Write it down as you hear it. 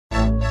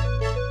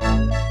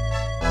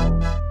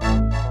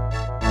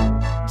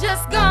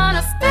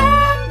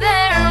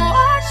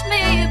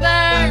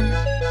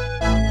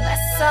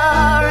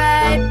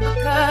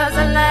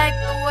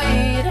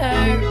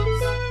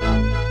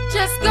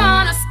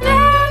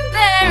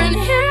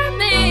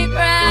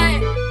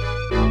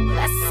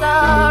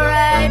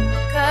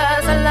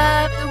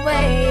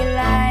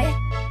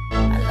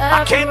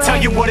can't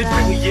tell you what it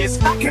really is,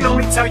 I can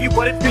only tell you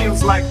what it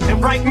feels like. And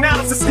right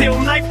now it's a steel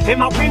knife in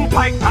my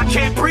windpipe. I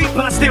can't breathe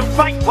but I still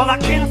fight, well I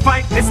can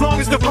fight. As long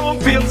as the wrong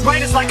feels right,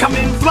 it's like I'm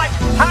in flight.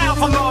 High off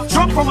a love,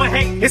 drunk from my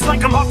hate, it's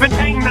like I'm huffing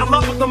pain. I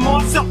love it the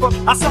more I suffer,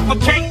 I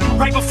suffocate.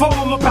 Right before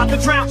I'm about to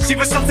drown, she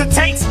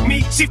resuscitates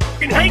me. She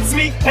fucking hates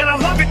me, and I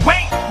love it.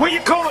 Wait, where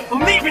you going?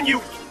 I'm leaving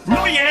you.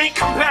 No, you ain't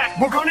come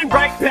back, we're running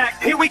right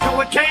back. Here we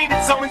go again,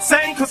 it's so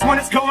insane, cause when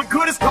it's going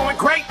good, it's going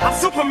great. I'm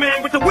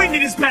Superman with the wind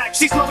in his back.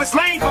 She's Lois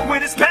Lane, but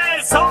when it's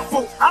bad, it's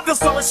awful. I feel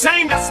so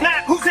ashamed, I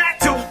snap. Who's that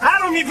dude? I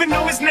don't even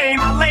know his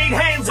name. I laid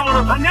hands on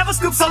him, I never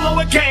stoop so low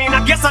again.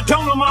 I guess I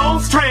don't know my own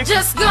strength.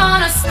 Just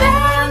gonna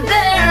stand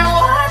there and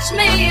watch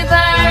me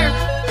burn.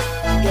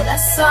 Yeah,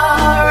 that's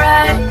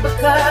alright,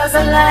 because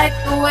I like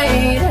the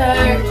way it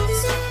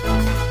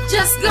hurts.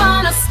 Just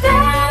gonna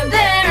stand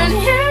there and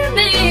hear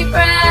me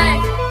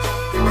cry.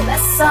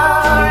 That's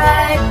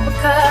alright,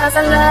 because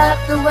I love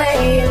the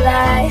way you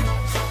lie.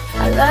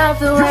 I love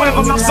the way you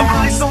ever love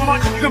somebody so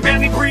much you can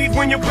barely breathe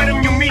when you're with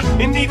them? You meet,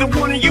 and neither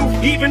one of you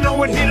even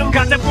know it hit them.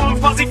 Got that warm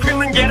fuzzy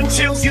feeling, get them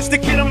chills, used to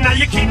get them. Now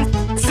you're kidding,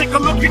 sick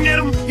of looking at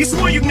them. You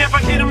swore you'd never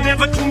hit them,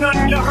 never do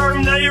nothing to hurt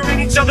them. Now you're in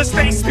each other's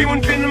face,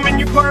 spewing venom in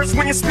your words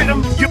when you spit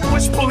them. You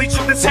push, pull each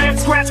other's hair,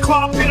 scratch,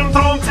 claw, pit them,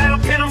 throw them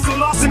down, pin them. So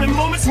lost in the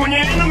moments when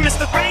you're in them, it's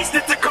the phrase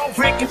that the code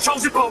break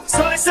controls your boat.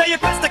 So they say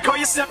it's best to go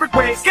your separate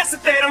ways. Guess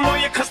that they don't know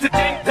you, cause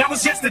today, that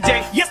was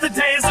yesterday.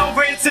 Yesterday is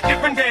over, it's a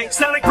different day.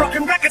 Sound like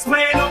broken records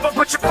playing over,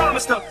 but you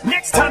promised her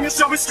next time you'll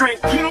show restraint.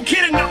 You don't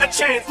get another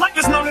chance. Life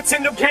is no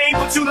Nintendo game,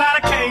 but you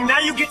lied again. Now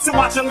you get to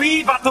watch her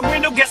leave out the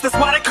window. Guess that's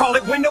why they call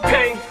it window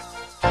pane.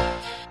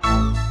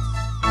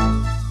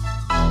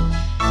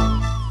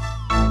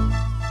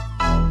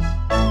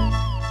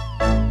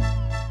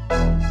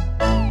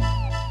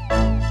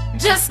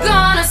 Just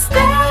gonna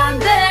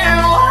stand there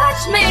and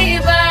watch me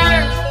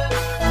burn.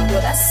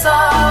 But that's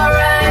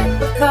alright,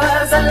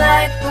 because I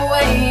like the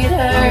way it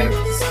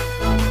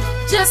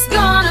hurts. Just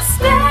gonna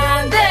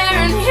stand there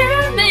and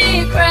hear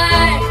me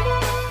cry.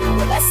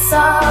 But that's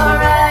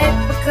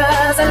alright,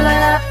 because I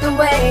love the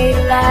way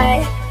you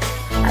lie.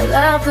 I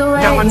love the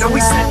way. Now I know we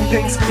said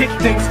things, did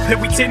things that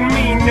we didn't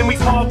mean, and we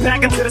fall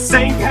back into the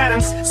same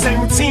patterns, same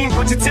routine.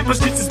 But your temper's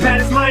just as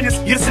bad as mine is.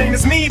 You're the same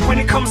as me. When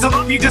it comes to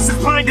love, you're just as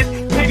blinded.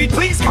 Baby,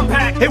 please come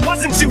back. It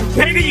wasn't you,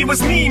 maybe it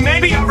was me.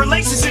 Maybe our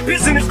relationship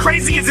isn't as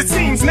crazy as it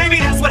seems. Maybe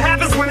that's what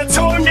happens when a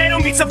tornado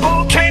meets a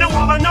volcano.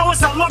 All I know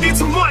is I love you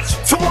too much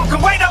to walk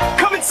away. Though,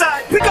 come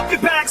inside, pick up your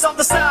bags off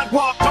the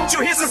sidewalk. Don't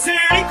you hear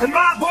sincerity in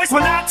my voice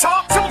when I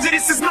talk? Told you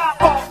this is my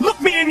fault.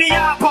 Look me in the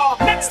eyeball.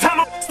 Next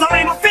time I'll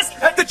slam my fist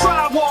at the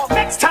drywall.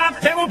 Next time,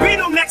 there will be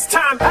no next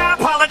time. I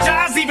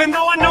apologize, even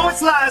though I know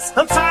it's lies.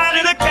 I'm tired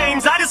of the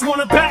games, I just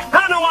wanna back.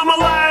 I know I'm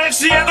alive. If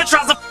she ever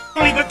tries to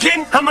leave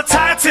again, I'ma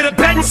tie her to the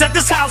bed and set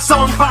this house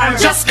on fire.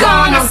 Just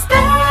gonna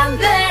stand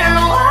there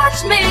and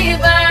watch me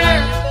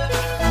burn.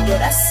 Yeah,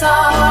 that's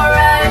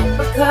alright,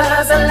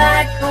 because I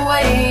like the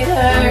way it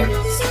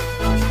hurts.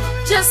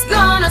 Just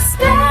gonna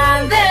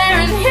stand there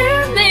and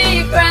hear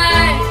me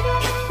cry.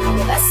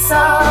 Yeah, that's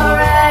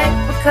alright,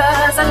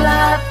 because I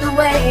love the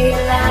way you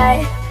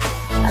lie.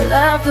 I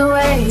love the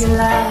way you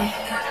lie.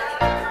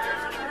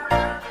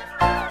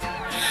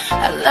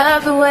 I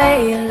love the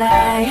way you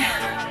lie.